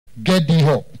Get thee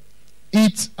up,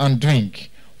 eat and drink,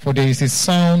 for there is a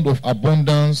sound of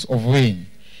abundance of rain.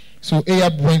 So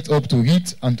Ahab went up to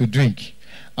eat and to drink,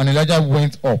 and Elijah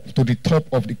went up to the top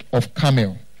of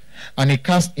Carmel, and he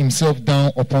cast himself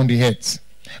down upon the earth,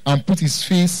 and put his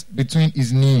face between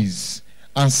his knees,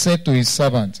 and said to his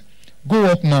servant, Go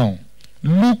up now,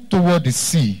 look toward the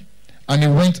sea. And he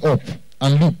went up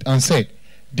and looked and said,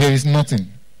 There is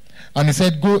nothing. And he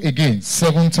said, Go again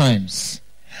 7 times.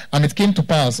 And it came to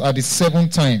pass at the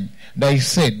 7th time that he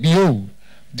said, Behold,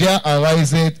 there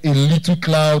ariseth a little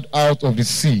cloud out of the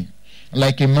sea,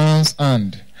 like a man's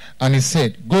hand. And he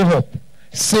said, Go up,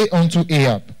 say unto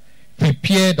Ahab,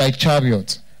 Prepare thy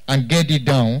chariot, and get thee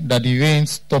down, that the rain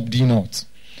stop thee not.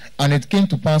 And it came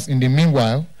to pass in the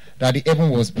meanwhile that the heaven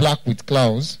was black with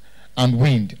clouds and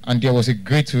wind, and there was a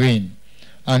great rain.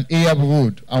 And Ahab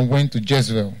rode and went to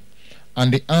Jezreel,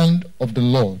 and the hand of the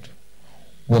Lord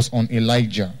was on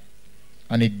Elijah,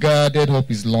 and he gathered up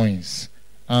his loins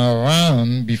and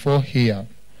ran before Ahab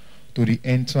to the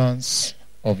entrance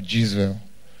of Jezreel.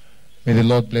 May the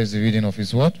Lord bless the reading of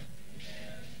his word.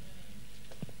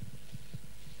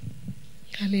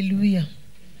 Hallelujah.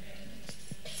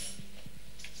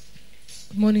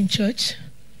 Good morning, church.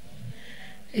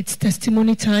 It's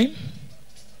testimony time.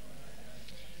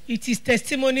 It is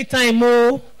testimony time,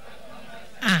 oh.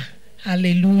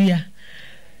 Hallelujah.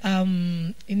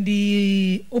 In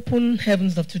the open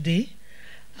heavens of today,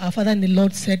 our Father and the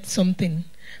Lord said something,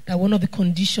 that one of the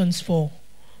conditions for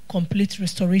complete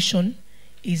restoration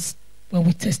is when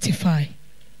we testify.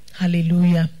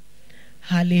 Hallelujah.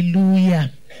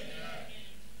 Hallelujah.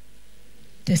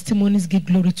 Testimonies give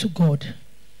glory to God.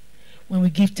 When we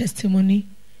give testimony,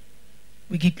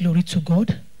 we give glory to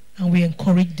God, and we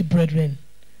encourage the brethren.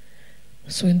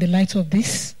 So in the light of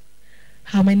this,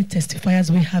 how many testifiers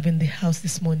we have in the house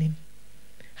this morning?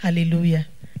 Hallelujah.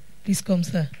 Please come,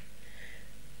 sir.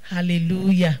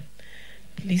 Hallelujah.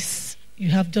 Please, you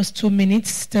have just 2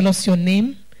 minutes. Tell us your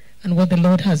name and what the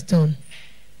Lord has done.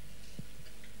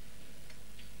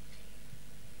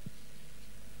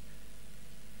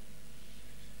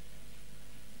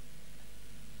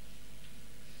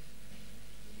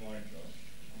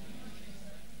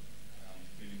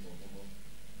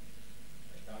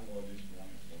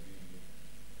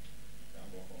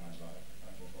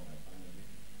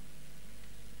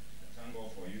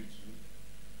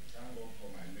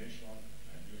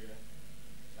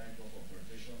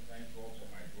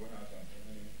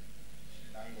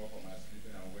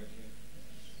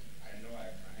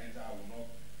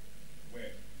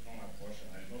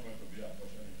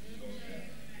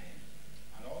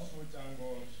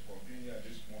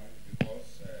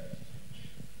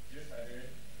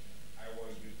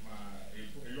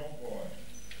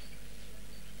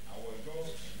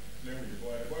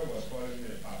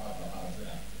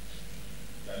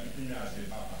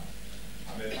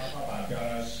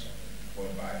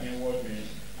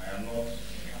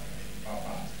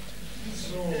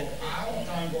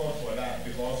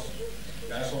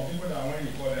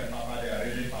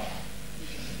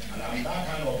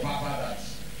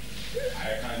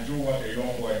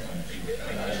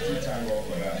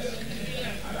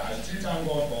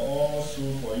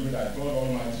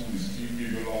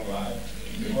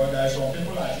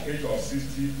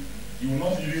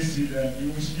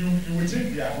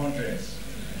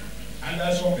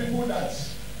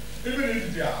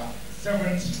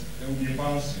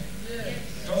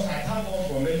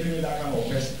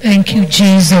 Thank you,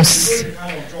 Jesus.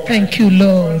 Thank you,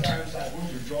 Lord.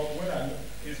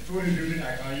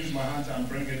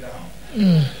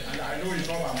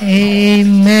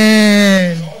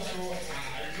 Amen.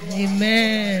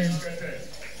 Amen.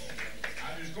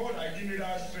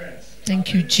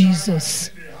 Thank you,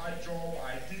 Jesus.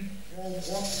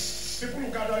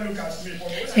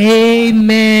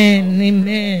 Amen.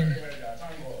 Amen.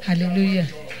 Hallelujah.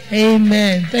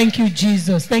 Amen. Thank you,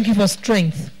 Jesus. Thank you for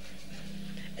strength.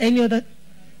 Any other?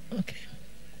 Okay.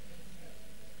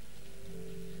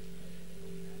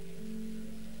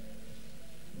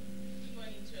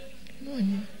 Good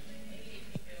morning.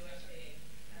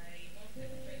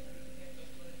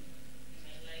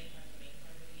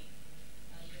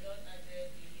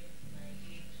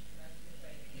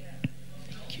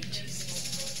 Thank you, Jesus.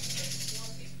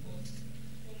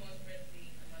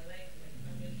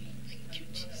 Thank you,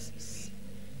 Jesus.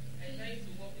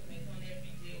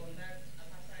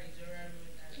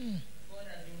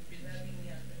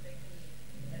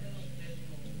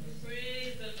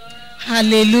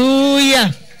 Hallelujah.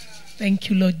 Thank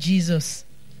you, Lord Jesus.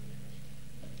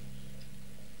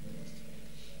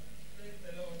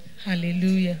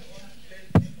 Hallelujah.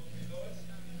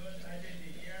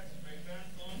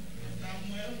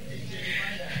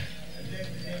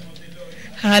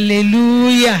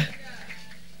 Hallelujah.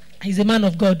 He's a man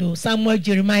of God, though. Samuel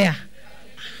Jeremiah.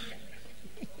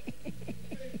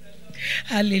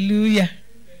 Hallelujah.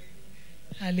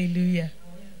 Hallelujah.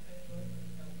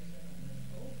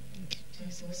 Thank you,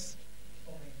 Jesus.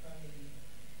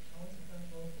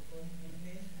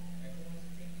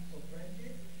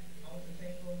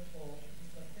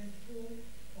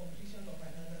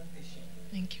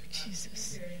 Thank you,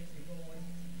 Jesus.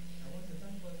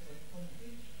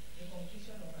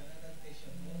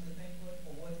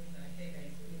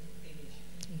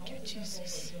 Thank you,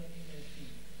 Jesus.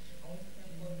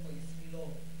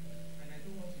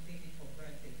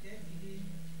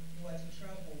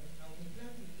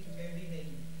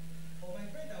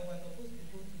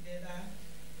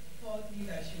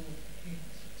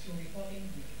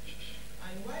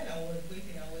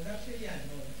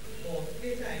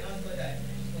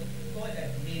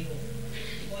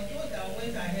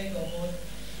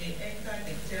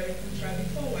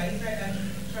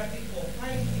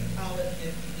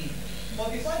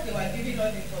 But because they were giving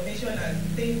us information as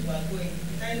things were going, we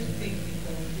decided to take the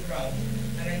Korodu route.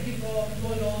 And I give God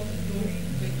all the glory.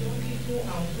 The journey so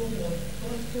and so was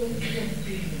not so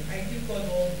sailing. I give God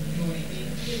all the glory. In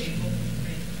Jesus.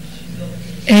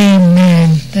 Amen.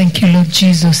 Thank you, Lord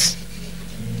Jesus.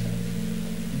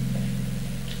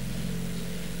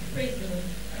 Praise the Lord.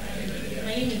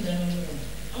 My name is Daniel.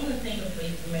 I want to thank God for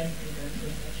His mercy and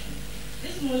protection.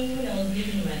 This morning when I was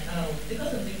leaving my house,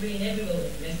 because of the rain, everywhere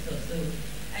was messed up. So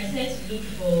I decided to look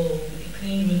for a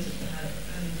clean room to have.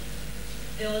 And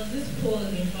there was this pole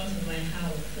in front of my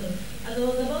house. So as I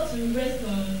was about to rest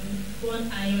on one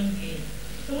iron gate,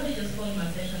 somebody just called my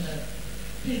attention that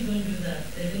please don't do that.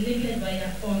 There's a naked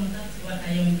wire on that one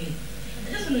iron gate.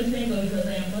 I just want to thank God because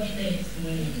I am not there this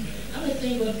morning. I want to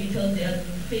thank God because He has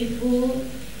been faithful.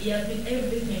 He has been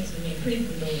everything to me. Praise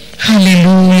the Lord.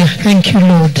 Hallelujah. Thank you,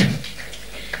 Lord.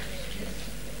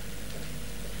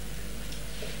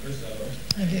 Praise the Lord.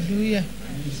 Hallelujah.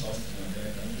 My name is Austin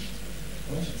America.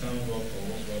 I want to thank God for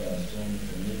what God has done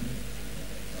for me.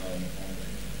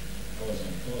 I was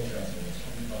on Thursday as I was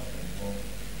coming back from work.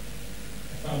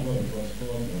 I thank God because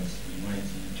God was the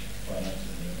mighty Father to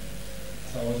me.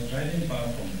 As I was driving back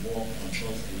from work on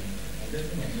Thursday, I'm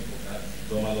getting on top of that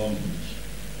Domalon Bridge.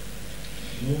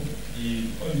 You know,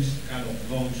 all these kind of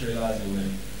long trailers, they were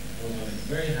was on a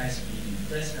very high speed, the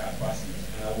first car passing,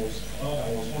 and I was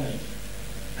wondering.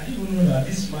 I didn't even know that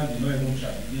this man did not even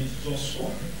traffic. He just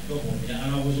struck top of me, and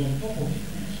I was on top of the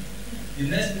bridge. The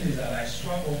next thing is that I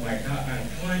struck off my car and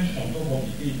climbed on top of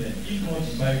the pavement. If not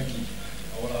the barricade,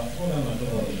 I would have fallen on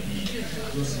top of the bridge.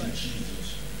 Just in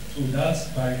Jesus. So that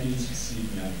barricade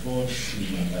saved me, and God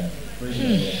saved my life. Praise the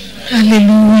Lord.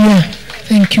 Hallelujah.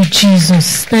 Thank you,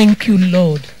 Jesus. Thank you,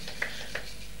 Lord.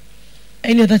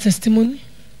 Any other testimony?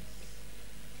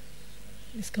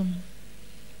 Please come.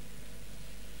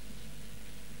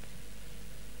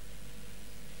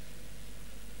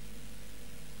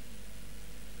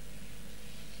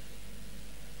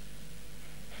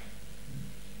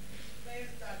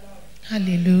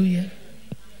 Hallelujah.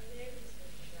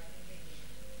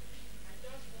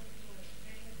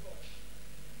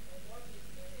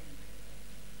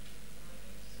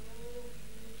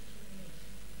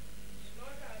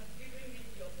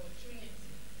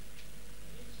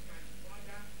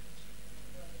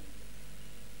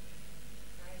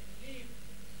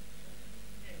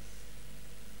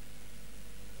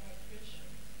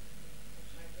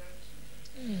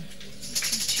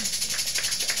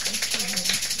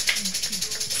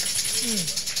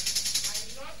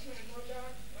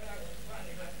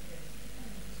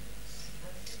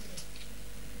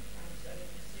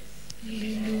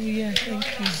 Hallelujah. Thank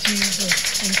you, Jesus.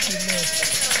 Thank you, Lord.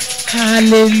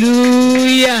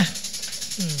 Hallelujah.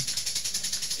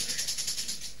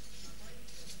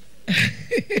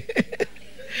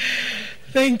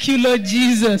 Thank you, Lord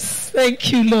Jesus.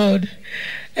 Thank you, Lord.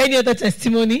 Any other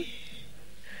testimony?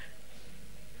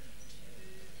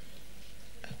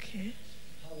 Okay.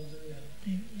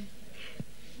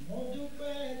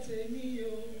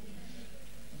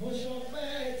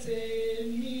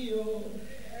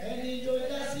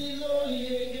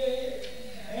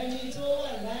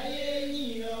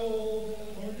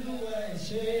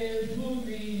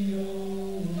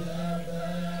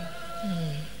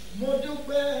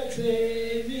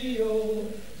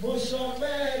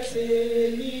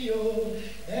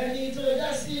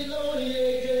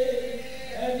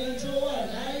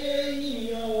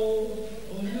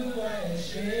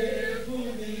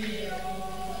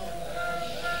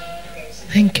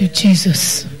 Thank you,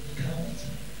 Jesus. The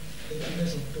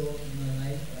goodness of God in my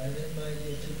life. I remember the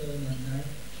year 2009.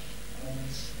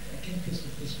 I came face to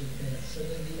face with death.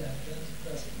 Suddenly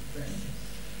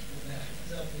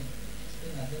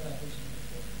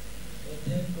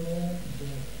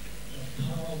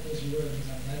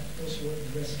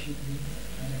me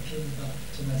and I came back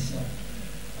to myself.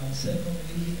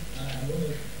 Secondly, I want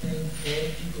to thank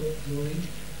God, give God glory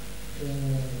for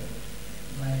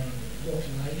my work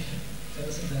life. Ever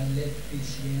since I left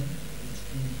this year, it's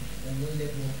been from one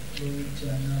level of glory to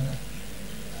another.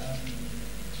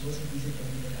 It wasn't easy for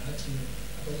me, but I had to,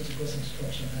 according to God's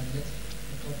instruction, I left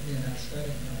the company and I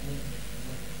started my own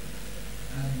work.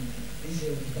 And this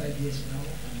year will be 5 years now,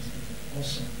 and it's been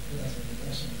awesome. God has been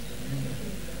awesome. It's been wonderful.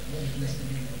 I want to bless the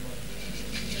name of God.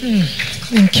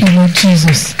 Thank you, Lord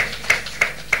Jesus.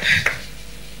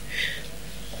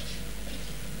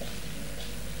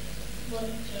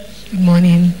 Good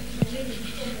morning.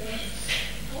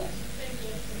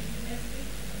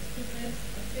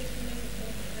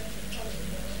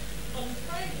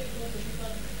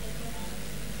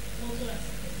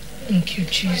 Thank you,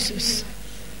 Jesus.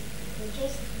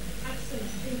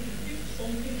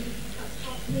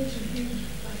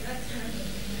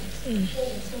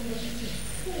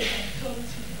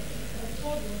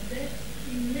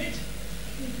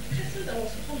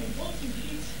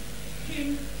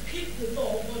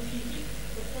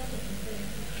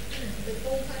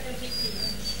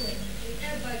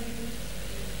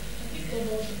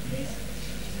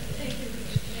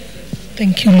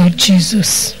 Thank you, Lord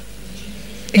Jesus.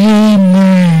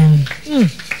 Amen.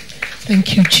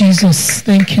 Thank you, Jesus.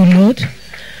 Thank you, Lord.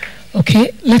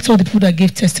 Okay, let all the people that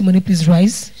gave testimony please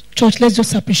rise. Church, let's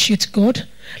just appreciate God.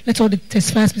 Let all the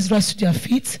testifiers please rise to their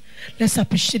feet. Let's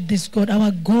appreciate this God.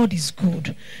 Our God is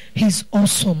good. He's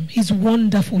awesome. He's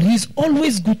wonderful. He's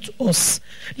always good to us.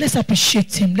 Let's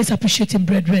appreciate him. Let's appreciate him,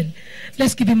 brethren.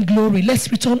 Let's give him glory.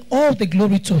 Let's return all the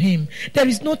glory to him. There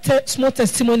is no small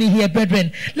testimony here,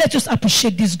 brethren. Let's just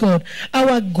appreciate this God.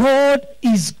 Our God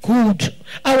is good.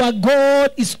 Our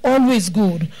God is always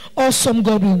good. Awesome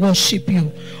God, we worship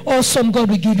you. Awesome God,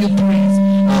 we give you praise.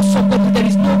 Awesome God, there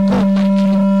is no God like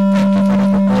you. Thank you, Father,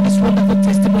 for all these wonderful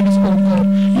testimonies, oh God.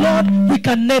 Lord, we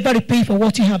can never repay for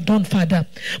what you have done, Father.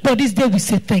 But this day we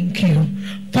say thank you.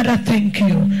 Father, thank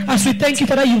you. As we thank you,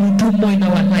 Father, you will do more in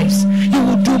our lives. You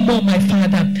will do more, my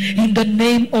Father, in the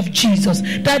name of Jesus.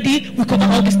 Daddy, we cover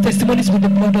all these testimonies with the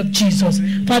blood of Jesus.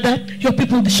 Father, your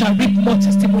people shall reap more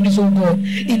testimonies, oh God,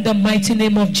 in the mighty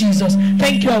name of Jesus.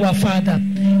 Thank you, our Father.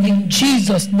 In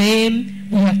Jesus' name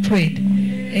we have prayed.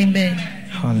 Amen.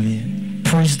 Hallelujah.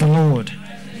 Praise the Lord.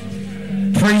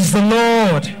 Praise the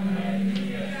Lord.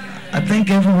 I think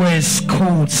everywhere is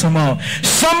cold somehow.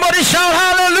 Somebody shout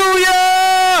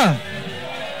hallelujah!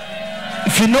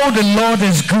 If you know the Lord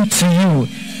is good to you,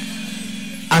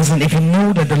 as in if you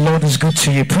know that the Lord is good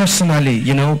to you personally,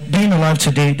 you know, being alive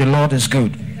today, the Lord is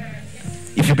good.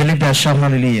 If you believe that, shout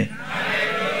hallelujah.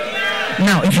 Hallelujah.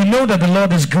 Now, if you know that the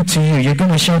Lord is good to you, you're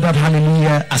going to shout that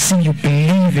hallelujah as if you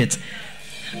believe it.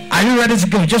 Are you ready to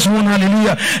go? Just one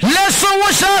hallelujah. Let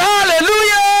someone shout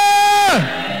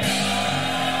hallelujah!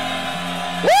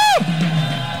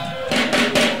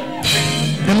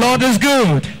 The Lord is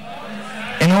good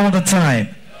and all the time.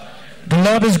 The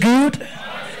Lord is good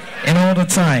and all the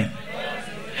time.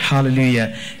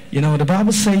 Hallelujah. You know, the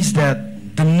Bible says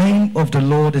that the name of the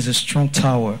Lord is a strong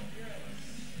tower.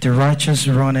 The righteous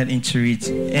run into it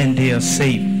and they are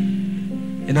safe.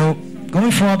 You know,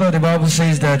 going further, the Bible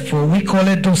says that for we call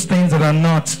it those things that are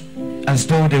not as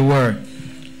though they were.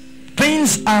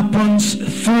 Things happen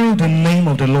through the name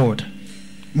of the Lord.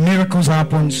 Miracles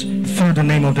happens through the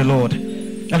name of the Lord.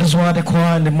 That is why the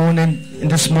choir in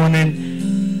this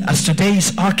morning, as today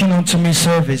is Harken unto me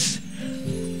service,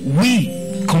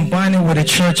 we combining with the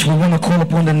church, we want to call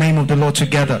upon the name of the Lord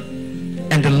together,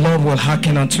 and the Lord will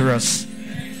hearken unto us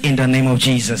in the name of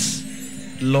Jesus.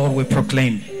 Lord, we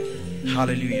proclaim.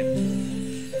 Hallelujah.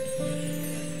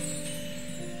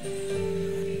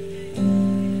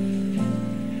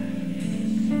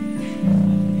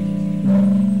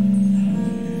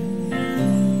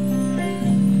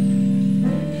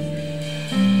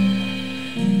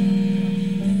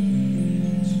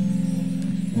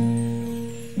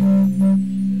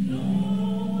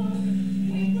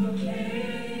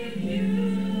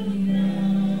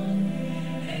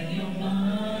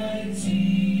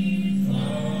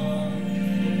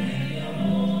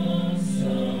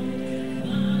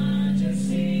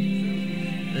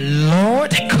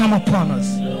 Come upon us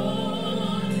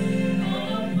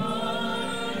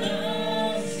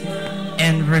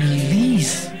and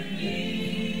release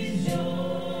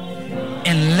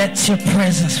and let your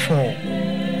presence fall.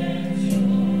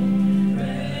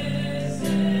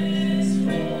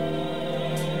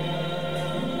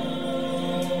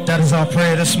 That is our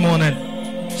prayer this morning.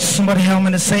 Somebody help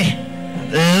me to say,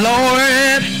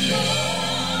 Lord,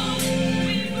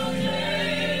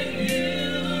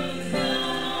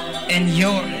 and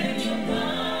your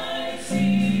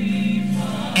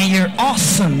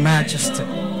awesome majesty.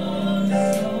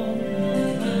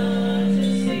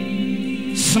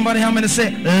 Somebody help me to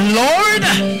say, Lord,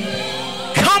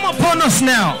 come upon us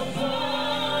now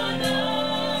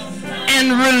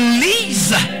and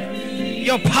release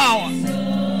your power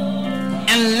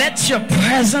and let your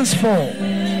presence fall.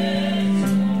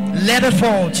 Let it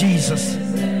fall, Jesus.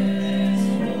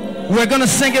 We're going to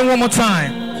sing it one more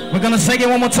time. We're going to sing it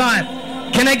one more time.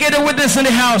 Can I get a witness in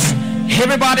the house?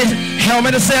 Everybody help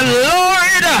me to say,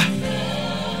 Lord,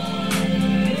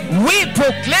 we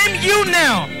proclaim you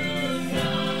now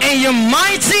in your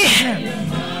mighty hand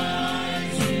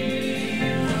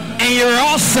and your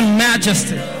awesome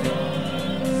majesty.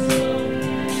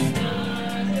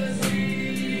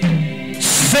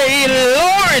 Say,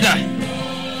 Lord,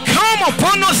 come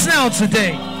upon us now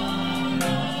today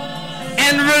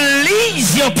and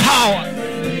release your power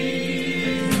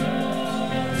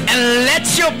and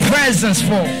let your presence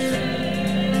fall.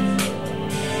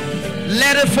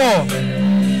 Let it fall.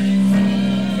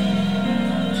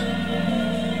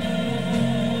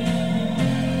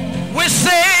 We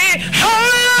say, oh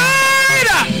Lord,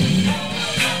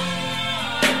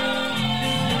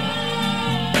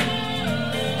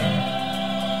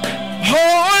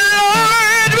 oh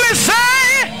Lord, we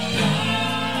say,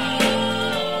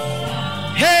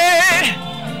 hey,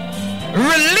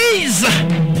 release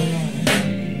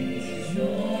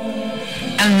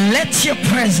and let your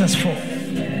presence fall.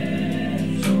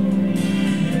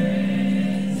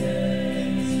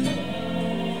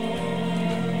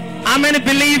 How many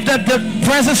believe that the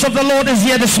presence of the Lord is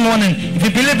here this morning? If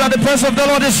you believe that the presence of the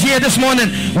Lord is here this morning,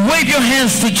 wave your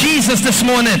hands to Jesus this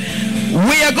morning.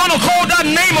 We are going to call that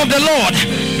name of the Lord.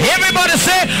 Everybody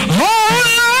say, oh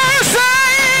Lord,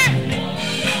 say,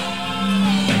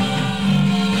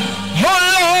 oh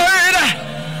Lord,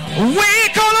 we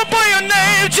call upon your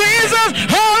name, Jesus.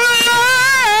 Oh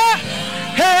Lord,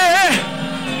 hey,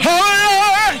 oh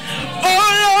Lord,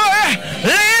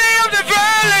 Lady of the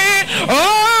valley, oh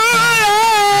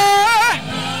Lord,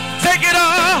 take it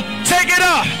up, take it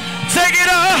up, take it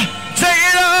up, take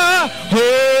it up.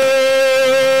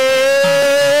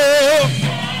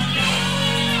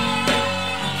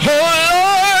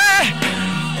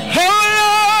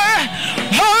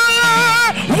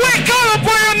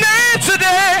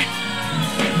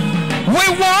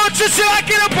 Oh, just like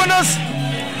it upon us.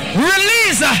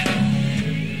 Release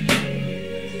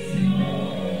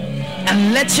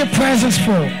and let your presence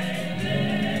fall.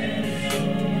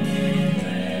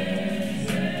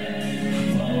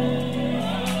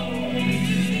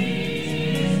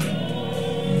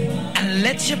 And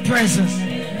let your presence,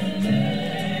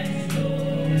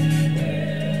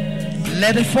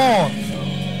 let it fall.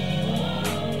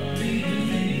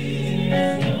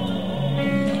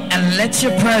 And let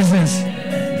your presence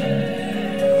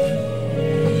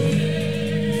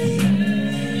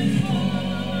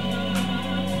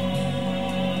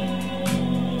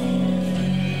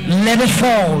let it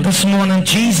fall this morning,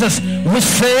 Jesus. We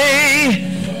say,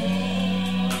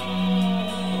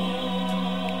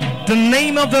 the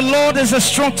name of the Lord is a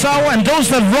strong tower, and those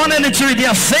that run into it, they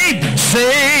are saved.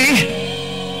 Say,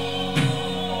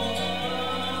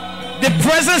 the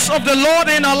presence of the Lord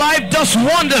in our life does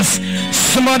wonders.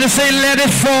 Somebody say, let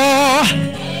it fall.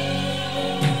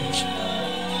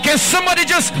 Can somebody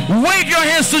just wave your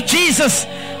hands to Jesus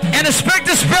and expect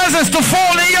His presence to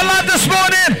fall in your life this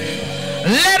morning?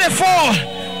 Let it fall.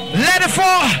 Let it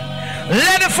fall.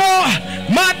 Let it fall.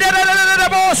 Let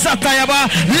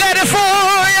it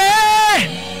fall. Yeah.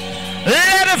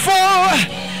 Let it fall.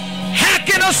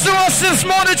 Hacking us to us this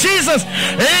morning, Jesus.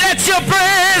 Let your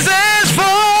presence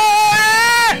fall.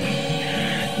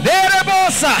 Let it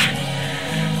fall.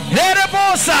 Let it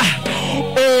fall.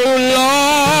 Oh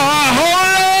Lord. Oh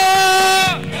Lord.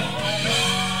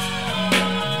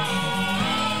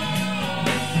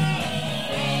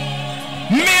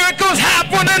 Miracles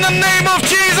happen in the name of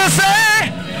Jesus, eh?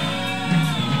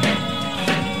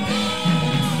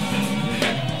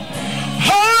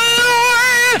 Oh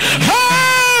Lord, oh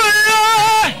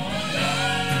Lord.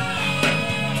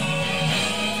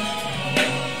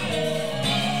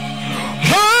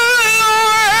 Oh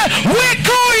Lord, we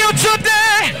call you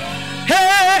today,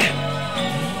 hey.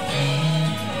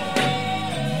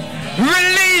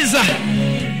 Release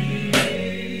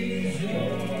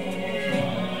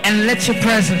and let your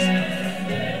presence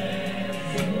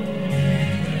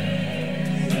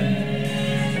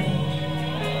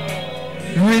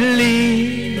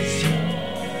release.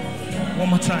 One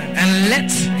more time. And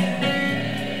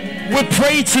we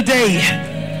pray today,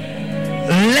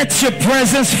 let your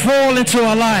presence fall into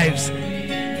our lives.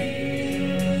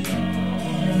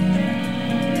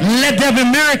 Let there be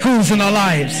miracles in our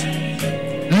lives.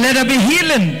 Let there be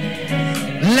healing.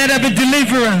 Let there be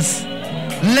deliverance.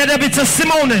 Let there be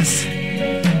testimonies.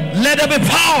 Let there be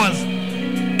powers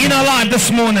in our life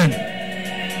this morning.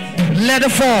 Let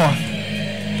it fall.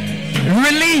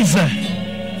 Release.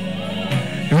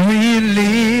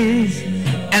 Release.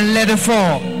 And let it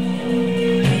fall.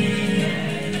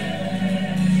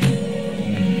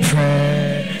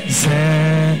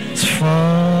 Presence fall.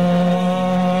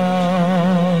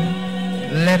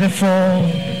 Let it fall.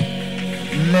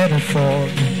 Let it fall.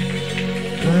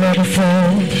 Let it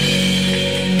fall.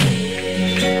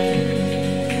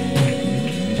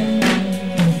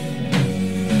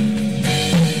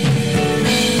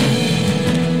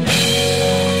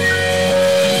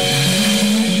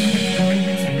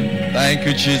 Thank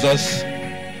you, Jesus.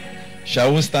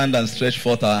 Shall we stand and stretch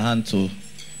forth our hand to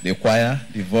the choir,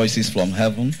 the voices from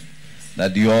heaven,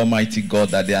 that the Almighty God,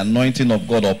 that the anointing of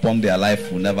God upon their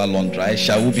life will never run dry.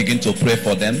 Shall we begin to pray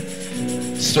for them?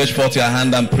 Stretch forth your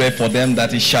hand and pray for them,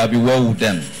 that it shall be well with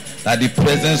them, that the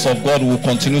presence of God will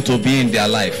continue to be in their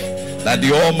life, that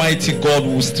the Almighty God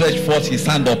will stretch forth his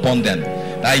hand upon them,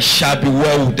 that it shall be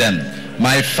well with them.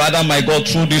 My Father, my God,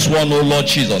 through this one, O Lord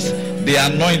Jesus, the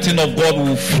anointing of God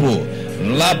will flow.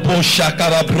 Labo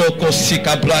shakara broko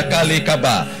sika braka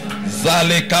lekaba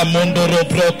zaleka mondoro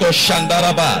broko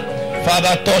shandaraba.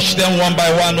 Father, touch them one by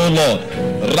one, O Lord.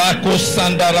 Rako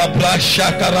sandara bra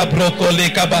shakara broko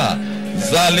lekaba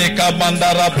zaleka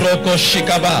mandara broko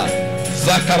shikaba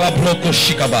zakara broko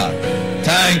shikaba.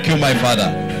 Thank you, my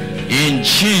Father. In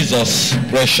Jesus'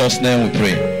 precious name we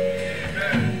pray.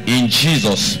 In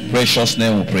Jesus' precious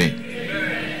name we pray.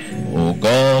 O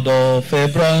God of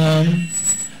Abraham,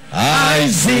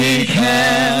 Isaac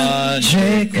and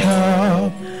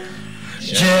Jacob,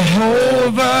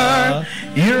 Jehovah,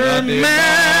 you're a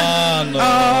man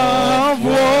of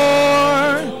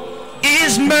war.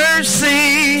 His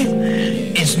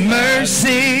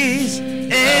mercies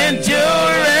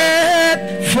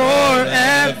endureth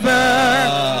forever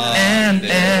and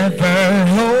ever.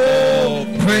 Oh,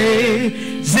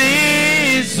 praise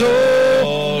His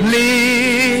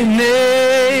holy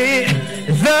name,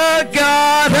 the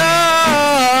God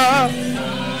of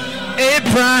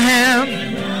Abraham,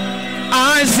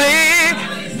 Isaac,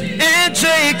 and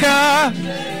Jacob.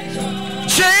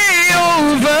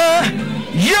 Jehovah,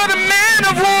 you're the man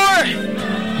of war,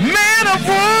 man of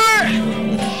war.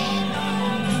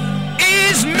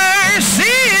 His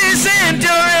mercies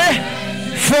endure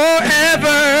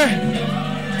forever,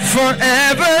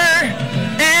 forever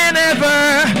and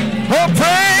ever. Oh,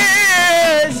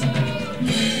 praise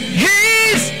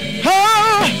His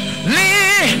holy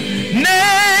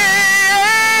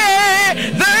name,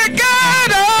 the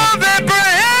God of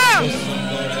Abraham,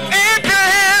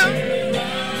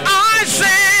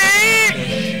 Isaac,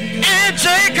 and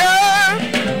Jacob.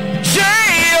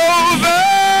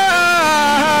 Jehovah,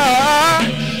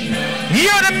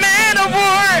 you're the man of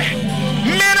war,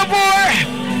 man of war.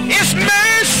 His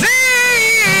mercy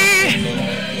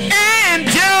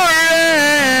endure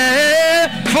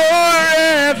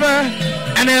forever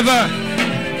and ever.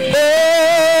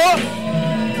 Oh,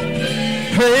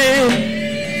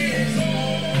 praise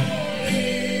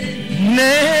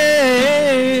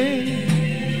name.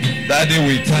 Daddy,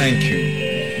 we thank you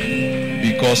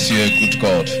because you're a good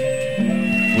God.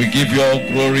 We give you all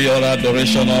glory, all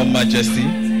adoration, all majesty.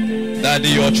 Daddy,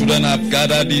 your children have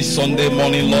gathered this Sunday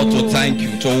morning, Lord, to thank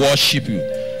you, to worship you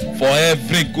for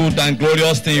every good and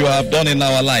glorious thing you have done in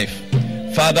our life.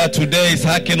 Father, today is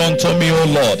hearken unto me, O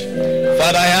Lord.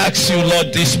 Father, I ask you,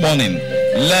 Lord, this morning,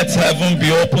 let heaven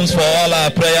be open for all our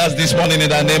prayers this morning in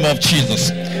the name of Jesus.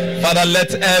 Father,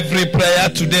 let every prayer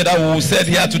today that we will say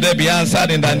here today be answered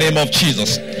in the name of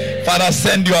Jesus. Father,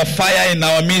 send your fire in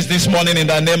our midst this morning in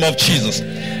the name of Jesus.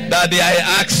 Daddy, I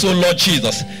ask, O Lord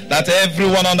Jesus, that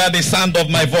everyone under the sound of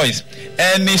my voice,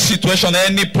 any situation,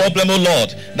 any problem, O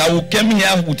Lord, that we came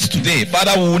here with today,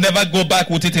 Father, we will never go back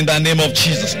with it in the name of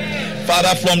Jesus.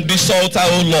 Father, from this altar,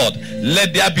 O Lord,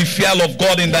 let there be fear of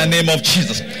God in the name of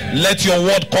Jesus. Let your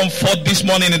word come forth this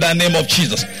morning in the name of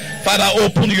Jesus. Father,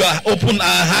 open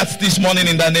our hearts this morning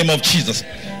in the name of Jesus.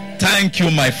 Thank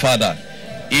you, my Father.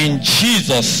 In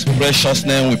Jesus' precious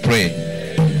name we pray.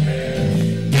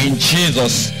 In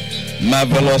Jesus'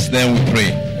 marvelous name we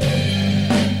pray.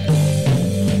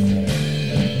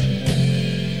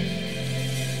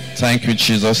 Thank you,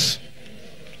 Jesus.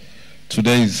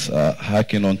 Today is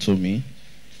hearken unto me.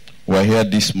 We're here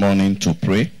this morning to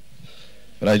pray.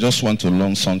 But I just want to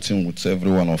learn something with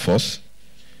every one of us.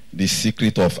 The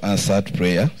secret of answered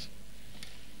prayer.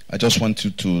 I just want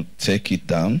you to take it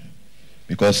down,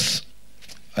 because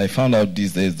I found out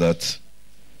these days that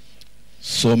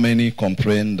so many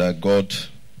complain that God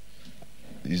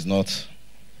is not.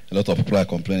 A lot of people are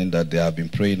complaining that they have been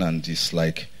praying and it's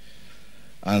like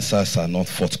answers are not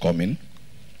forthcoming.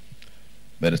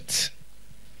 But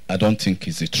I don't think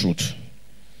it's the truth.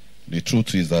 The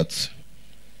truth is that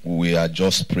we are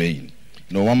just praying.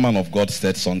 You know, one man of God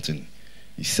said something.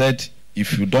 He said,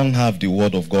 if you don't have the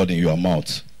word of God in your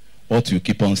mouth, what you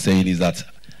keep on saying is that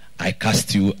I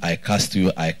cast you, I cast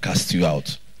you, I cast you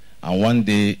out. And one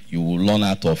day you will learn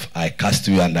out of I cast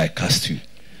you and I cast you.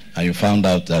 And you found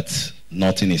out that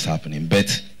nothing is happening.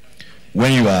 But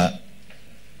when you are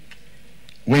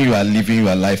living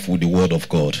your life with the word of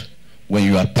God, when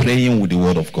you are praying with the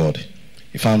word of God,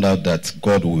 you found out that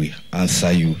God will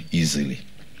answer you easily.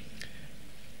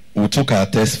 We took our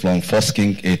text from 1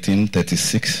 Kings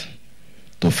 18:36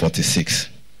 to 46.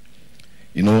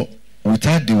 You know,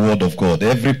 without the word of God,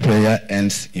 every prayer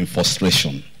ends in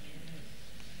frustration.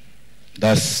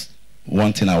 That's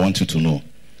one thing I want you to know.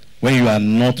 When you are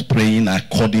not praying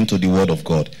according to the word of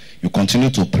God, you continue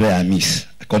to pray amiss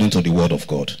according to the word of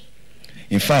God.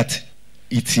 In fact,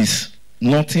 it is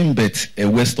nothing but a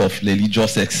waste of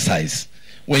religious exercise.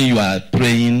 When you are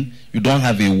praying, you don't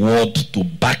have a word to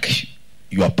back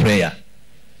your prayer.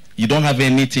 You don't have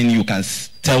anything you can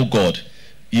tell God.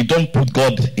 You don't put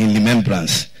God in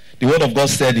remembrance. The word of God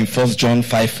said in 1 John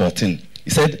 5:14, he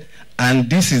said, and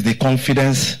this is the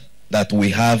confidence that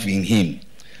we have in him,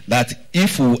 that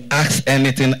if we ask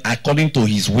anything according to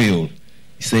his will,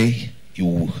 he say he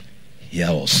will hear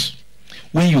us.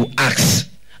 When you ask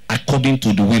according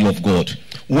to the will of God,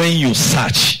 when you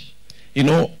search, you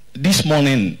know, this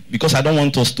morning, because I don't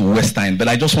want us to waste time, but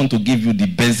I just want to give you the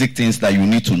basic things that you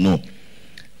need to know.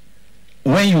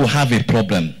 When you have a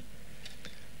problem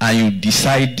and you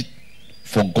decide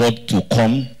for God to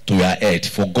come to your aid,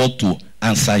 for God to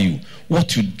answer you,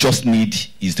 what you just need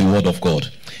is the word of God.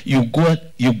 You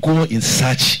go in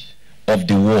search of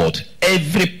the word.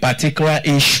 Every particular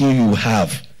issue you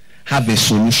have a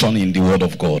solution in the word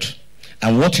of God.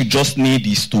 And what you just need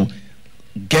is to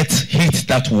hit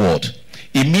that word.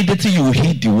 Immediately you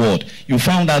hit the word, you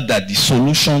found out that the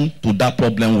solution to that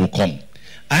problem will come.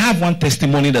 I have one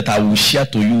testimony that I will share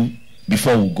to you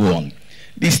before we go on.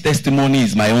 This testimony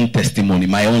is my own testimony,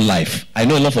 my own life. I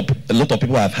know a lot of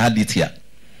people have had it here.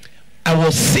 I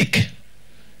was sick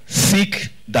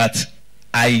that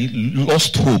I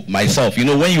lost hope myself. You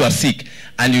know, when you are sick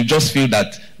and you just feel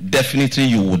that definitely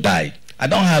you will die. I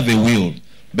don't have a will,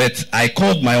 but I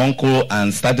called my uncle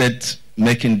and started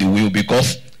making the will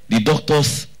because the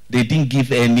doctors, they didn't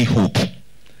give any hope.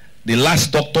 The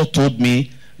last doctor told me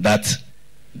that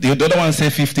the other one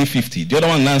said 50-50. The other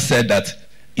one now said that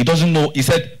he doesn't know. He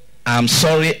said, I'm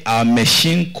sorry, our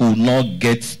machine could not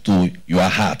get to your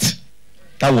heart.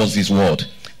 That was his word.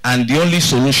 And the only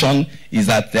solution is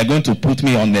that they're going to put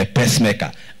me on a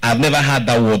pacemaker. I've never heard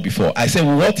that word before. I said,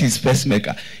 well, what is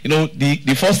pacemaker? You know,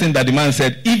 the first thing that the man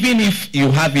said, even if you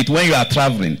have it when you are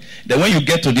traveling, then when you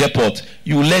get to the airport,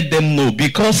 you let them know,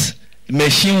 because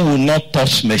machine will not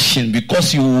touch machine,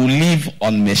 because you will live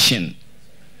on machine.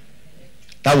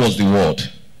 That was the word.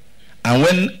 And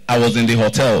when I was in the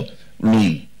hotel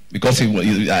room, because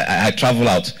I traveled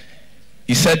out,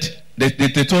 he said,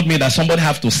 they told me that somebody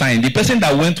have to sign. The person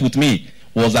that went with me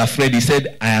was afraid. He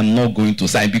said, I am not going to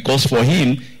sign, because for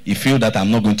him, he feel that I'm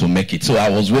not going to make it. So I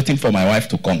was waiting for my wife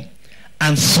to come.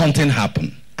 And something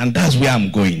happened. And that's where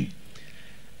I'm going.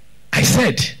 I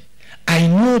said, I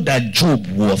know that Job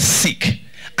was sick.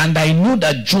 And I know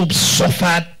that Job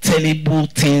suffered terrible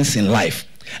things in life.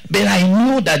 But I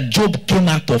know that Job came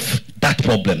out of that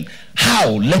problem. How?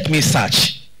 Let me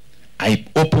search. I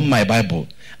opened my Bible.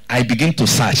 I begin to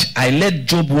search. I led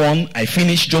Job 1, I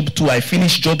finished Job 2, I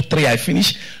finished Job 3, I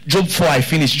finished Job 4, I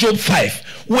finished Job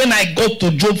 5. When I got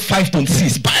to Job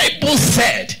 5:26, Bible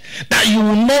said that you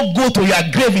will not go to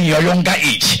your grave in your younger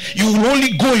age. You will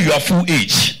only go in your full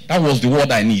age. That was the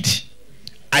word I need.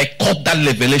 I caught that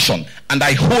revelation and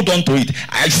I hold on to it.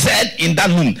 I said in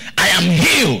that room, I am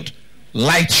healed.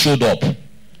 Light showed up.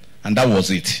 And that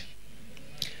was it.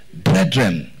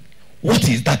 Brethren, what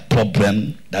is that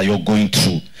problem that you're going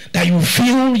through? That you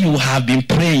feel you have been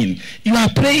praying. You are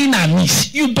praying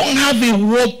amiss. You don't have a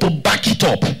word to back it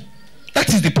up. That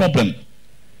is the problem.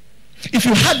 If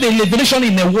you have a revelation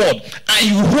in a word and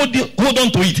you hold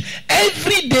on to it,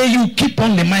 every day you keep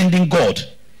on reminding God.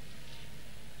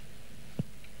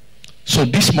 So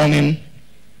this morning,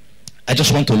 I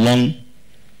just want to learn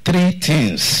 3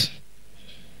 things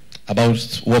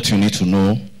about what you need to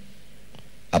know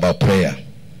about prayer,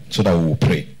 so that we will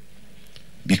pray.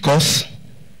 Because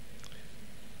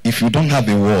if you don't have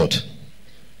a word,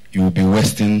 you will be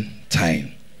wasting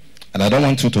time. And I don't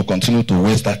want you to continue to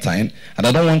waste that time. And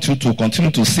I don't want you to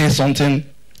continue to say something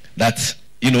that,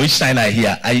 each time I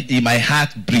hear, in my heart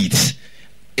breathes.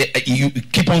 You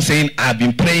keep on saying, I've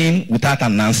been praying without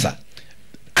an answer.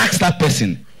 Ask that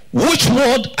person, which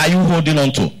word are you holding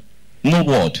on to? No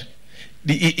word.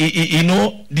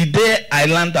 The day I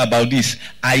learned about this,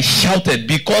 I shouted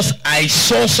because I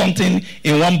saw something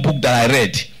in one book that I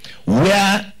read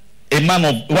where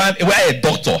a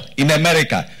doctor in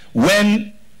America,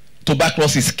 when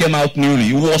tuberculosis came out newly,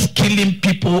 he was killing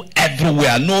people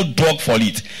everywhere, no drug for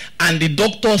it. And the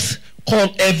doctors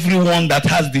called everyone that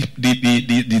has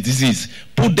the disease,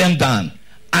 put them down,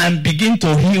 and begin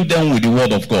to heal them with the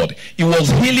word of God. He was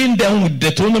healing them with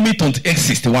Deuteronomy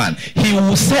 28:61.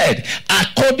 He said,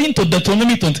 according to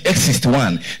Deuteronomy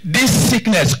 28:61, this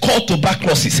sickness called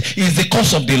tuberculosis is the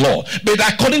curse of the law. But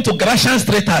according to Galatians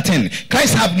 3:13,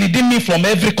 Christ have redeemed me from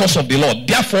every curse of the law.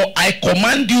 Therefore, I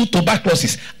command you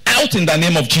tuberculosis out in the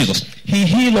name of Jesus. He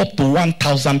healed up to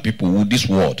 1,000 people with this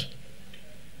word.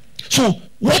 So,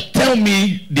 what tell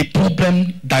me the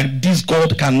problem that this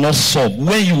God cannot solve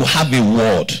when you have a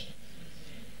word?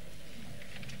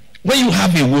 When you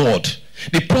have a word,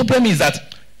 the problem is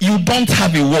that you don't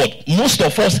have a word. Most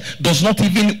of us does not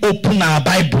even open our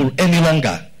Bible any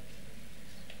longer.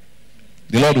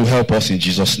 The Lord will help us in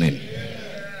Jesus' name.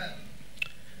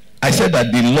 I said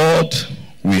that the Lord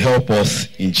will help us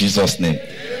in Jesus' name.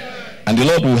 And the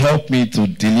Lord will help me to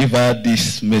deliver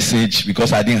this message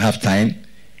because I didn't have time.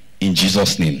 In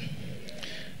Jesus' name.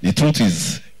 The truth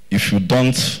is, if you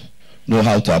don't know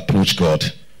how to approach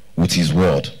God with his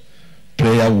word,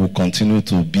 prayer will continue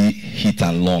to be hit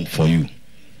and run for you.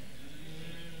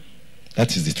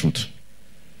 That is the truth.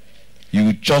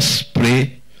 You just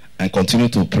pray and continue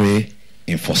to pray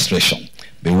in frustration.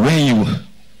 But when you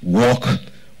walk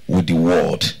with the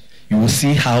word, you will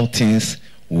see how things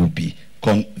will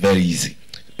become very easy.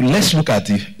 Let's look at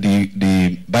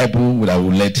the Bible that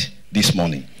we read this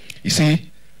morning. You see,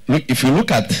 if you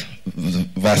look at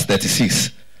verse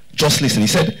 36, just listen. He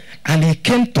said, and it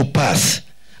came to pass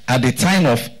at the time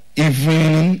of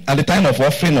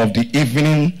offering of the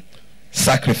evening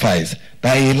sacrifice,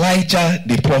 that Elijah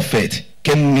the prophet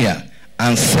came near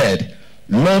and said,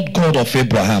 Lord God of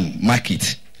Abraham, mark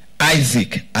it,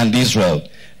 Isaac and Israel,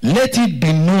 let it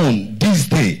be known this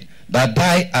day that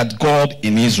thou art God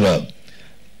in Israel,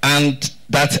 and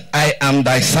that I am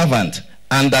thy servant,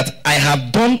 and that I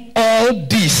have done all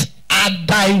this at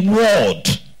thy word.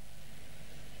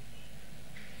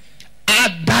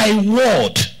 At thy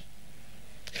word.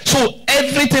 So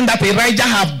everything that Elijah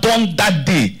have done that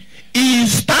day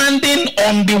is standing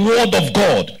on the word of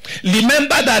God.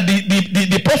 Remember that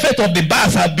the prophet of the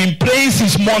Baals had been praying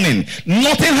since morning.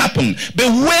 Nothing happened. But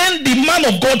when the man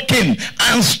of God came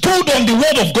and stood on the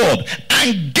word of God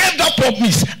and gave that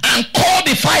promise and called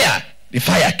the fire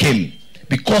came.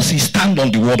 Because he stand on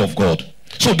the word of God.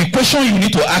 So the question you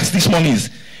need to ask this morning is,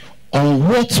 on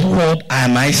what word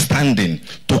am I standing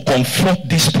to confront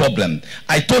this problem?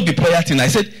 I told the prayer team, I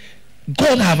said,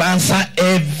 God have answered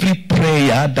every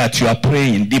prayer that you are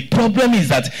praying. The problem is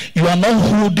that you are not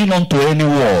holding on to any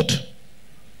word.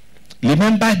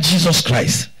 Remember Jesus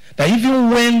Christ, that even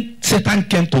when Satan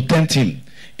came to tempt him,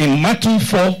 in Matthew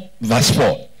 4 verse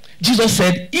 4, Jesus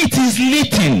said, it is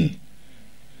written.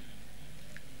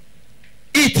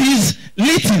 It is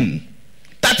written.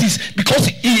 That is because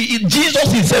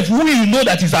Jesus himself, who you know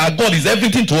that is our God, is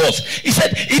everything to us. He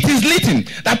said, it is written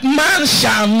that man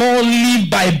shall not live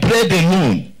by bread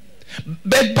alone,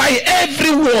 but by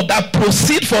every word that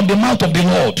proceeds from the mouth of the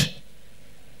Lord.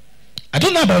 I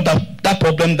don't know about that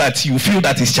problem that you feel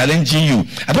that is challenging you.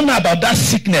 I don't know about that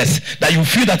sickness that you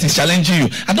feel that is challenging you.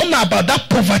 I don't know about that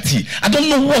poverty. I don't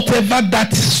know whatever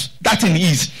that thing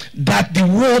is that the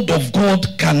word of God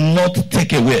cannot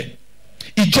take away.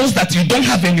 It's just that you don't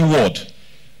have any word.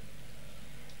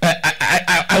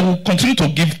 I will continue to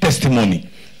give testimony.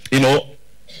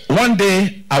 One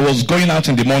day I was going out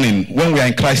in the morning when we are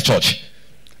in Christ Church.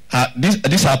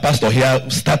 This our pastor here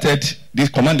started this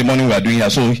Command the Morning we are doing here.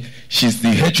 So she's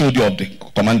the HOD of the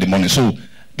Command the Morning. So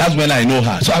that's when I know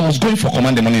her. So I was going for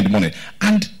Command the Morning in the morning.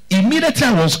 And immediately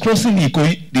I was crossing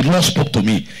Ikoyi, the Lord spoke to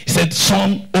me. He said,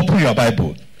 son, open your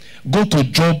Bible. Go to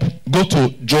Job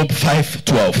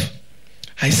 5:12.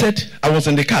 I said, I was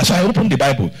in the car, so I opened the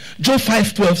Bible. Job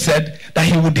 5:12 said that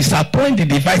he will disappoint the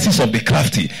devices of the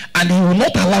crafty, and he will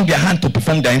not allow their hand to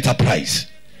perform their enterprise.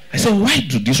 I said, why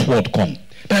do this word come?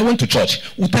 But I went to church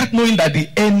without knowing that the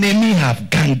enemy have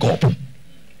gang up.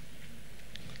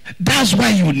 That's why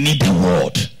you need a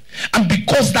word. And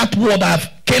because that word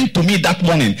came to me that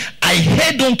morning, I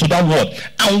held on to that word.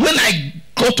 And when I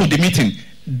got to the meeting,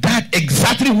 that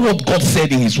exactly what God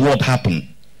said in his word happened,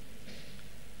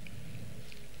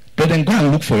 but then go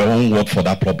and look for your own word for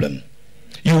that problem.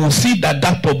 You will see that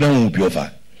that problem will be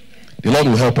over. The Lord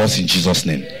will help us in Jesus'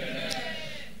 name.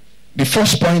 The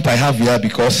first point I have here,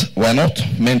 because we're not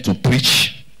meant to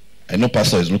preach. I know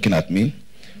Pastor is looking at me.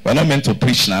 We're not meant to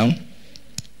preach now.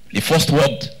 The first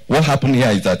word, what happened here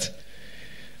is that,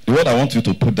 the word I want you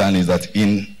to put down is that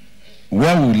in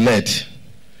where we led,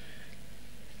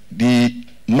 the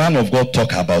man of God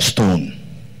talked about stone.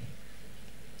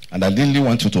 And I didn't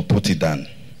want you to put it down.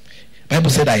 The Bible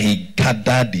said that he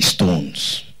gathered the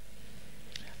stones.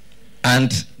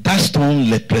 And that stone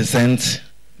represents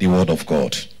the word of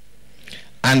God.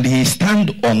 And he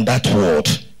stand on that word,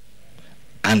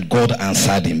 and God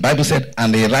answered him. Bible said,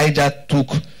 and Elijah took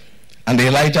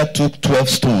 12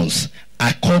 stones,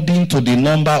 according to the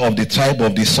number of the tribe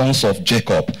of the sons of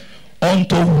Jacob,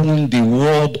 unto whom the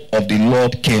word of the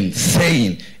Lord came,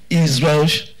 saying, Israel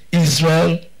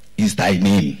is thy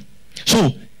name.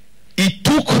 So he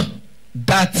took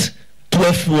that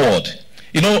 12th word.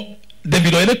 You know,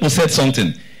 David Oyedepo said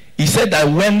something. He said that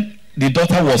when the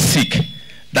daughter was sick,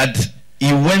 that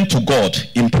he went to God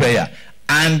in prayer,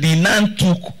 and the man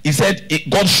he said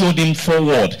God showed him 4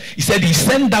 words. He said he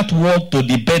sent that word to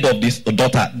the bed of this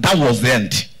daughter. That was the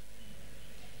end.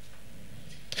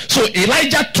 So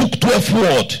Elijah took 12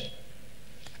 words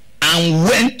and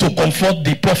went to comfort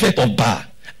the prophet of Baal,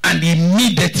 and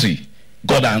immediately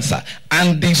God answered.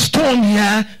 And the stone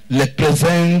here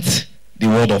represents the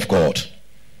word of God.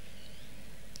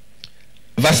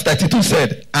 Verse 32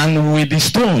 said, and with the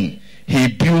stone he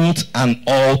built an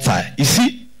altar. You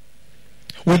see,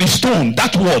 with the stone,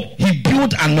 that word, he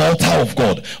built an altar of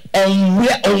God. On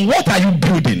what are you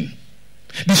building?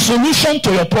 The solution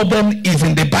to your problem is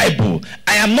in the Bible.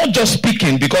 I am not just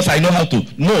speaking because I know how to.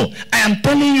 No, I am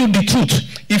telling you the truth.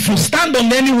 If you stand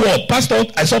on any word, Pastor,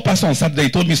 I saw Pastor on Saturday, he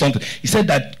told me something. He said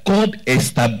that God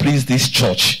established this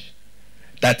church,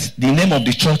 that the name of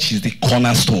the church is the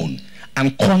cornerstone.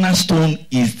 And cornerstone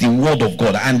is the word of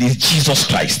God, and is Jesus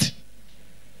Christ.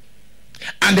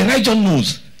 And Elijah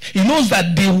knows. He knows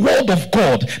that the word of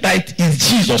God, that is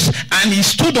Jesus, and he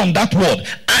stood on that word,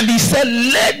 and he said,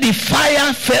 let the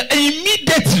fire fall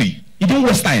immediately. He didn't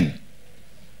waste time.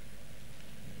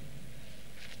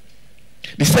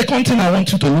 The second thing I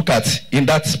want you to look at in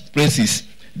that place is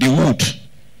the wood.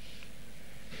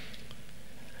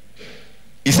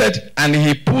 He said, and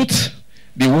he put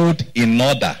the wood in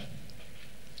order.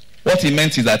 What he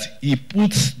meant is that he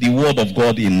puts the word of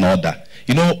God in order.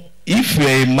 You know, if you're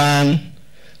a man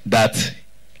that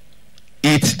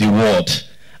eats the word,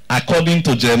 according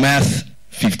to Jeremiah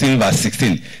 15 verse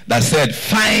 16, that said,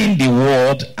 find the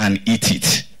word and eat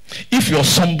it. If you're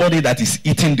somebody that is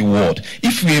eating the word,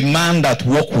 if you're a man that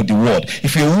walks with the word,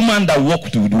 if you're a woman that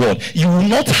walks with the word, you will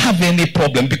not have any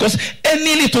problem, because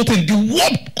any little thing, the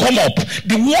word come up,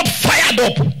 the word fired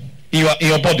up in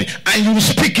your body, and you will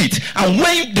speak it. And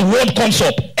when the word comes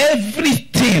up,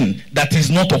 everything that is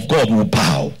not of God will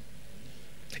bow.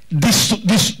 This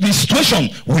situation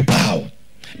will bow.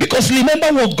 Because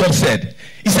remember what God said.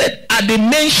 He said, at the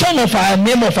mention of our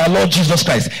name of our Lord Jesus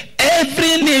Christ,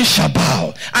 every knee shall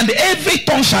bow, and every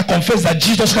tongue shall confess that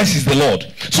Jesus Christ is the Lord.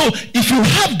 So if you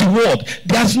have the word,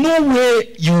 there's no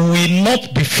way you will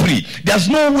not be free. There's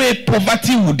no way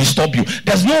poverty will disturb you.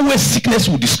 There's no way sickness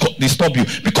will disturb you.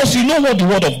 Because you know what the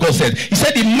word of God said. He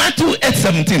said in Matthew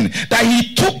 8:17 that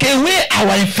he took away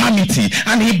our infirmity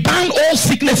and he banned all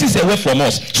sicknesses away from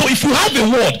us. So if you have a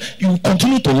word, you will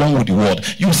continue to learn with the word.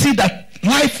 You see that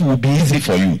life will be easy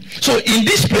for you. So in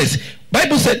this place,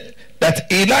 Bible said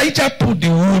that Elijah put the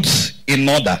woods in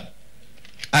order.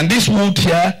 And this wood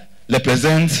here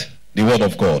represents the word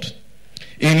of God.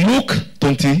 In Luke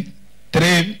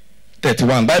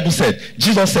 23:31, Bible said,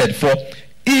 Jesus said, for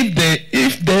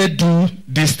if they do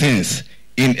these things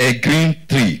in a green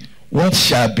tree, what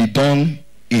shall be done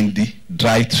in the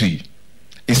dry tree?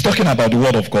 It's talking about the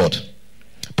word of God.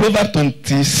 Proverbs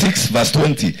 26 verse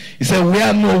 20. He said,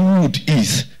 where no wood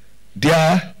is,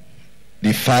 there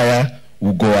the fire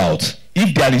will go out.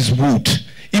 If there is wood,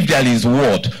 if there is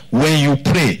word, when you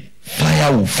pray,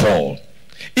 fire will fall.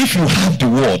 If you have the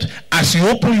word, as you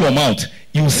open your mouth,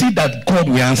 you see that God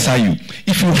will answer you.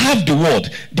 If you have the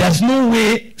word, there's no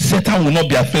way Satan will not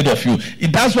be afraid of you.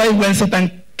 That's why when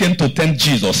Satan came to tempt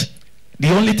Jesus, the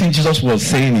only thing Jesus was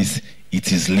saying is,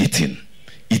 it is written.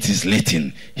 It is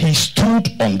written. He stood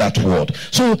on that word.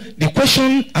 So the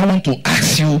question I want to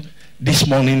ask you this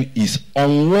morning is,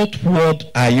 on what word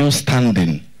are you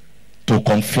standing to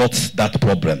confront that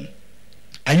problem?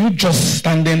 Are you just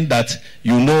standing that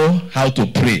you know how to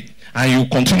pray and you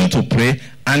continue to pray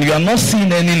and you are not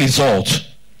seeing any result,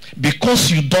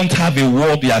 because you don't have a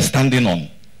word you are standing on,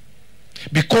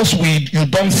 because you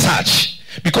don't search.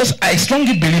 Because I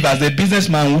strongly believe, as a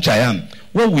businessman which I am,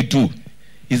 what we do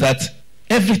is that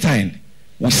every time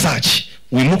we search,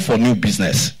 we look for new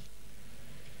business.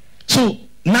 So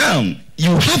now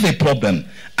you have a problem,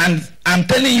 and I'm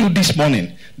telling you this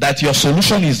morning that your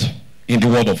solution is in the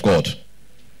word of God.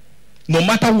 No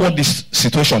matter what this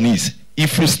situation is,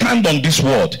 if you stand on this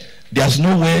word, there's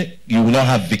no way you will not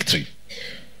have victory.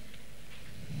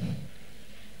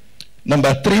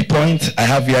 Number 3 point I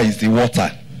have here is the water.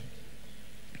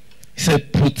 He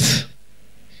said, put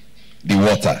the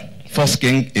water. 1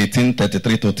 Kings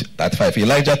 18:33-35.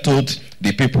 Elijah told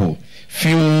the people,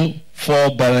 fill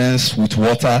 4 barrels with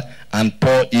water and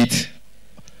pour it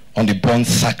on the burnt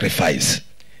sacrifice.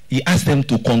 He asked them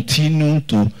to continue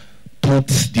to put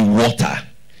the water,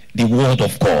 the word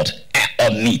of God,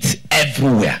 on it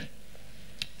everywhere.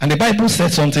 And the Bible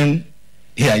said something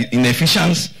here in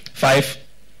Ephesians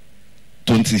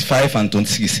 5:25 and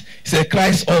 26. He said,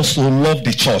 Christ also loved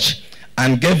the church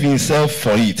and gave himself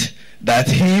for it, that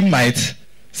he might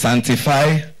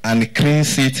sanctify and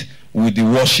cleanse it with the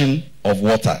washing of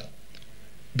water.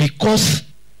 Because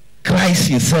Christ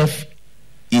himself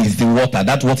is the water.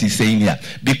 That's what he's saying here.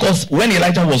 Because when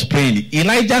Elijah was praying,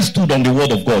 Elijah stood on the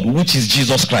word of God, which is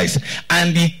Jesus Christ,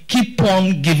 and he kept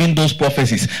on giving those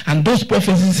prophecies, and those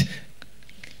prophecies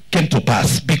came to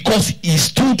pass because he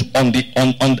stood on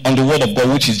the word of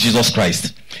God, which is Jesus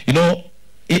Christ. You know,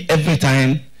 every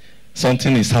time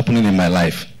something is happening in my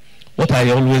life, what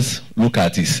I always look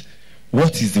at is,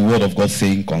 what is the word of God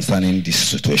saying concerning this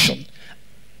situation?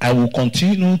 I will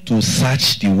continue to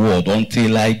search the word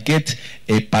until I get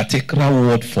a particular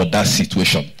word for that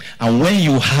situation. And when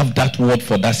you have that word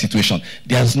for that situation,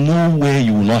 there's no way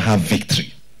you will not have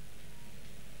victory.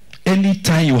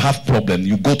 Anytime you have problem,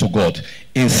 you go to God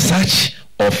in search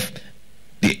of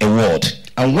a word.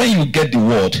 And when you get the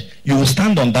word, you will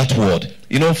stand on that word.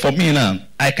 You know, for me now,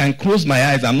 I can close my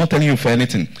eyes, I'm not telling you for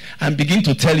anything, and begin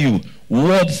to tell you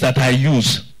words that I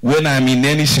use when I'm in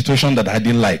any situation that I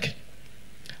didn't like.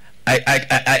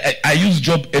 I use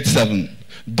Job 8:7.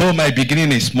 Though my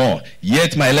beginning is small,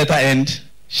 yet my latter end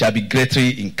shall be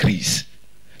greatly increased.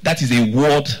 That is a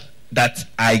word that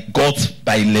I got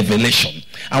by revelation.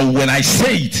 And when I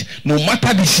say it, no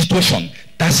matter the situation,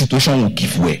 that situation will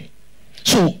give way.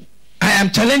 So I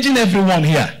am challenging everyone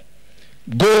here.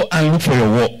 Go and look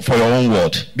for your own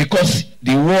word, because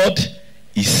the word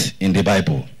is in the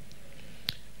Bible.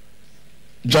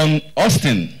 John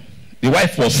Austin, the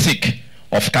wife was sick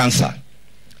of cancer,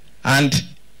 and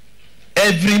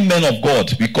every man of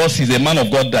God, because he's a man of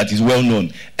God that is well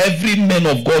known, every man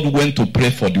of God went to pray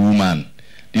for the woman.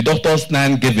 The doctor's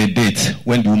man gave a date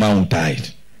when the woman died,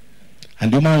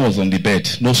 and the woman was on the bed,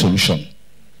 no solution.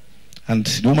 And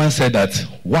the woman said that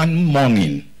one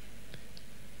morning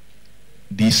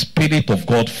the Spirit of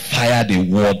God fired a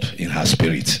word in her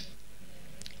spirit,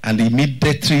 and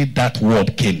immediately that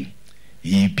word came.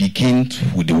 He began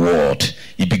with the word.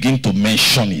 He began to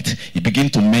mention it. He began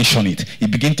to mention it. He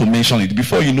began to mention it.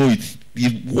 Before you know it,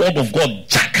 the word of God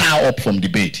jacked her up from the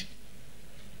bed.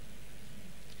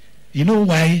 You know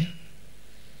why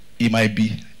it might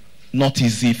be not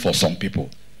easy for some people?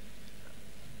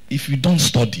 If you don't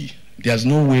study, there's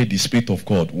no way the Spirit of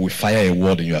God will fire a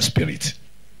word in your spirit.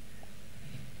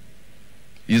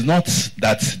 It's not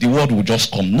that the word will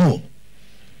just come. No.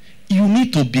 You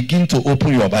need to begin to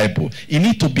open your Bible. You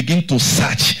need to begin to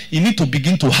search. You need to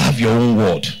begin to have your own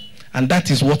word. And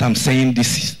that is what I'm saying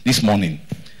this morning.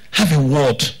 Have a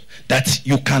word that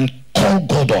you can call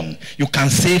God on. You can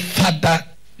say, Father,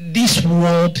 this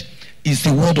word is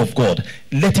the word of God.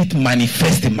 Let it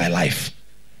manifest in my life.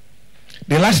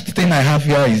 The last thing I have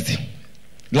here is,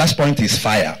 the last point is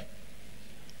fire.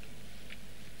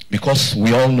 Because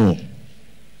we all know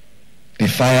the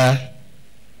fire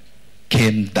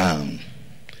came down,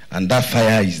 and that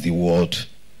fire is the word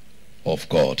of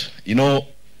God. You know,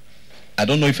 I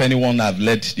don't know if anyone have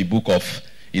read the book of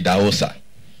Idahosa.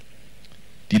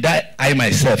 Did I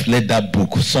myself read that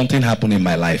book? Something happened in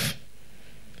my life.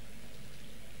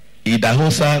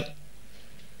 Idahosa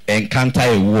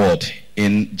encountered a word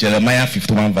in Jeremiah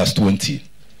 51 verse 20. He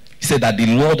said that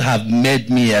the Lord have made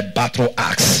me a battle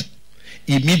axe.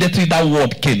 Immediately that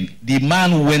word came. The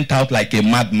man went out like a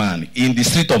madman in the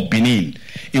street of Benin.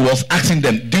 He was asking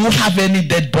them, do you have any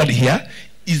dead body here?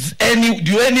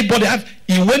 Do anybody have?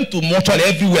 He went to mortuary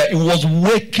everywhere. He was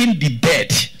waking the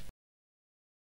dead.